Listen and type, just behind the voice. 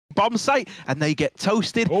bomb site, and they get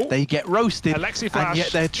toasted, they get roasted, and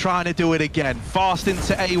yet they're trying to do it again. Fast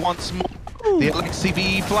into A once more. The Alexi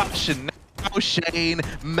VE flash, and now Shane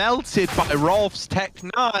melted by Rolf's Tech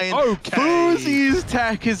 9. Fuzi's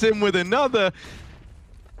Tech is in with another.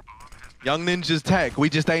 Young Ninja's Tech, we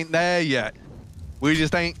just ain't there yet. We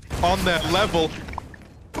just ain't on their level.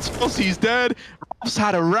 Fuzi's dead. Rolf's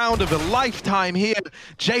had a round of a lifetime here.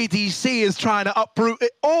 JDC is trying to uproot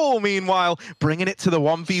it all, meanwhile, bringing it to the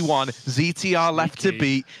 1v1. ZTR left to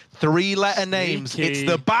beat. 3-letter names. It's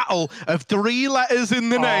the battle of 3 letters in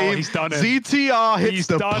the name. He's done it. ZTR hits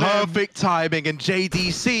the perfect timing, and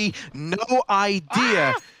JDC, no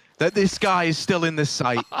idea that this guy is still in the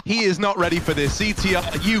site. He is not ready for this.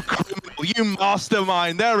 ZTR, you criminal, you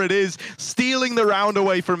mastermind. There it is, stealing the round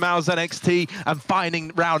away from MOUZ NXT and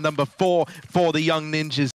finding round number 4 for the Young Ninjas.